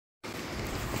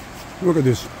Look at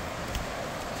this.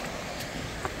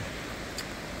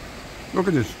 Look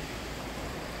at this.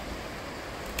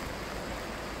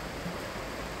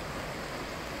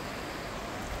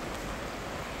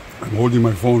 I'm holding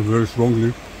my phone very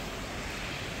strongly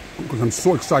because I'm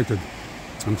so excited.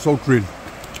 I'm so thrilled.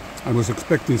 I was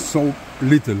expecting so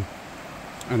little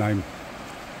and I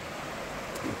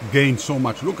gained so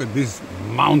much. Look at these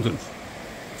mountains.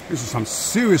 This is some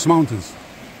serious mountains.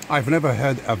 I've never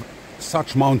had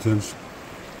such mountains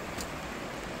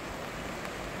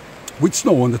with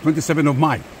snow on the 27th of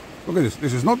May. Look at this.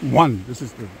 This is not one.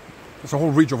 There's a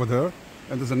whole ridge over there,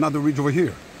 and there's another ridge over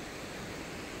here,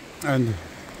 and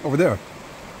over there.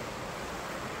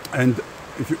 And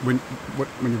if you, when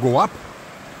you go up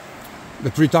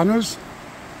the three tunnels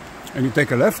and you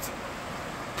take a left,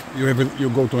 you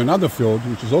go to another fjord,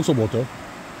 which is also water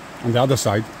on the other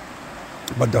side.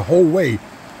 But the whole way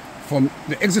from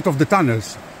the exit of the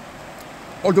tunnels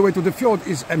all the way to the fjord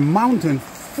is a mountain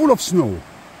full of snow,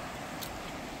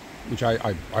 which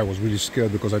I was really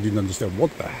scared because I didn't understand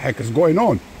what the heck is going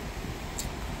on.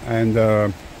 And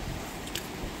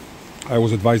I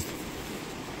was advised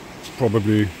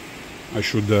probably I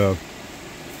should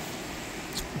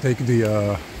take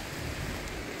the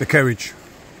carriage,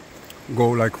 go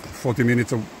like 40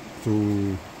 minutes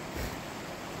to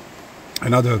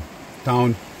another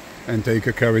town and take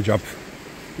a carriage up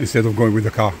instead of going with the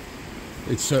car.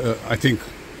 It's I think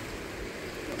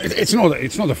it's not a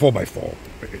 4x4.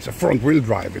 It's a front wheel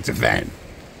drive. It's a van.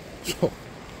 So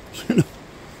you know,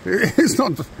 it's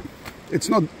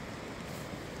not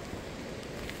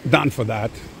done for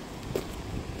that.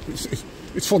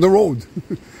 It's for the road.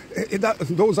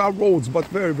 Those are roads, but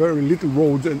very, very little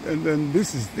roads. And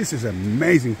this is an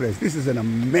amazing place. This is an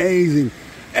amazing,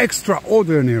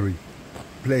 extraordinary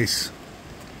place.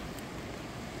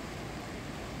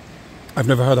 I've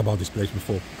never heard about this place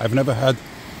before. I've never heard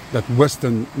that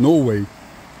Western Norway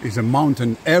is a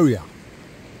mountain area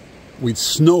with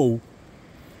snow.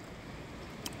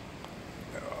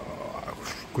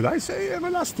 Could I say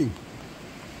everlasting?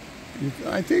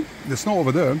 I think the snow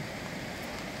over there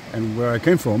and where I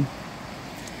came from,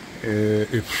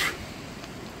 it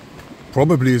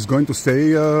probably is going to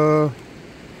stay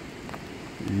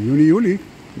Juni,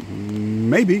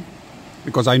 maybe,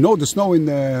 because I know the snow in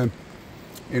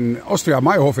Austria,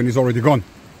 Mayhofen, is already gone.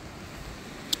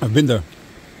 I've been there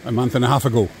a month and a half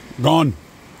ago. Gone.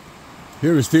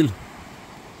 Here is still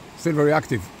very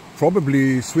active.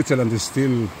 Probably Switzerland is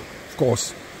still, of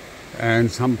course,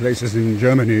 and some places in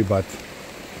Germany, but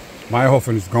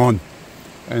Mayhofen is gone.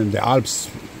 And the Alps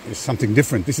is something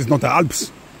different. This is not the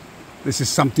Alps. This is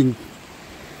something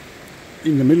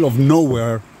in the middle of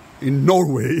nowhere in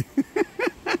Norway.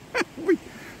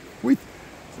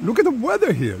 Look at the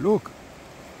weather here. Look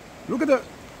at that.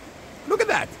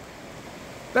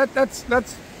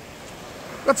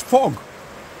 That's fog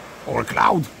or a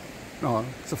cloud. No,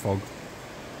 it's a fog.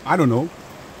 I don't know.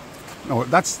 No,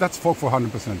 that's fog for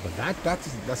 100%. But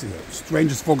that's the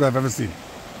strangest fog I've ever seen.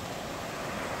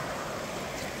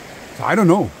 So I don't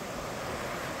know.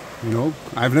 You know,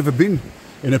 I've never been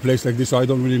in a place like this, so I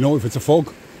don't really know if it's a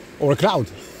fog or a cloud.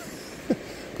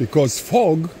 Because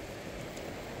fog,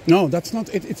 no, that's not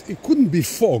it. It couldn't be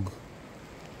fog.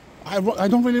 I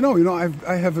don't really know. You know,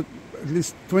 I have at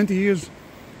least 20 years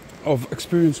of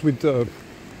experience with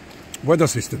weather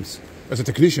systems as a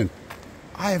technician.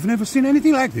 I have never seen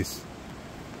anything like this.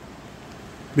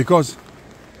 Because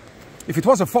if it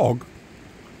was a fog,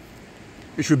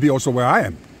 it should be also where I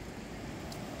am.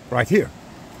 Right here.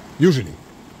 Usually.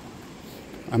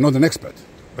 I'm not an expert,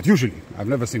 but usually I've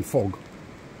never seen fog.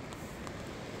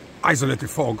 Isolated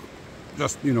fog.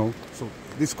 Just, you know, so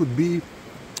this could be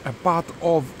a part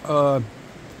of a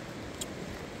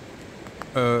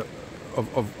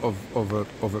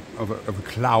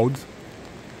cloud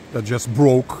that just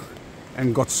broke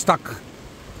and got stuck,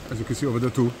 as you can see over there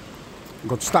too,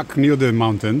 got stuck near the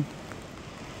mountain.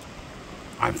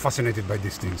 I'm fascinated by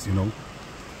these things, you know.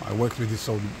 I worked with this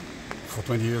for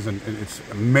 20 years and it's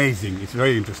amazing. It's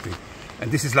very interesting.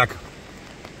 And this is like,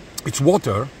 it's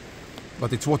water,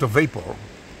 but it's water vapor.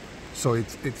 So it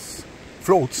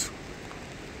floats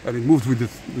and it moves with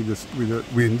the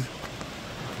wind.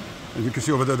 And you can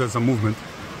see over there there's a movement.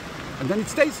 And then it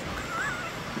stays.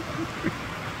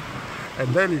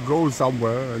 And then it goes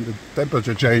somewhere and the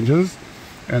temperature changes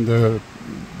and the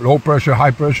low pressure,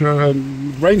 high pressure,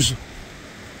 and rains.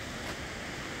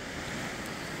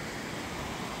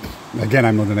 Again,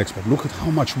 I'm not an expert. Look at how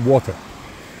much water.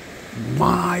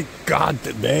 My God,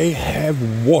 they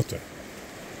have water.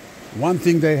 One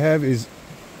thing they have is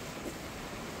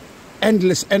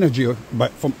endless energy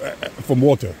from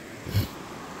water.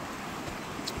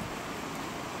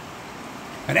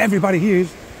 And everybody here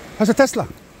has a Tesla.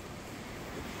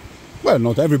 Well,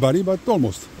 not everybody, but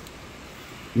almost.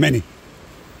 Many.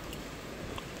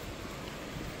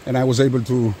 And I was able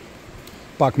to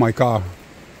park my car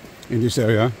in this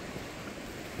area,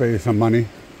 pay some money,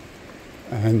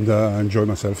 and enjoy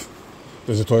myself.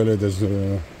 There's a toilet, there's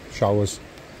showers,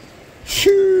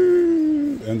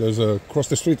 and there's across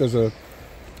the street there's a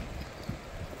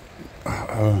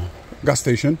gas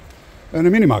station and a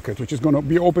mini market, which is going to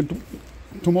be open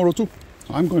tomorrow too.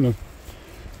 I'm going to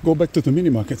go back to the mini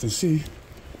market and see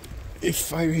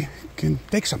if I can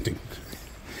take something.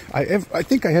 I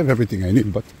think I have everything I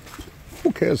need, but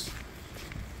who cares?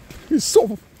 It's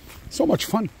so much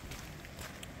fun.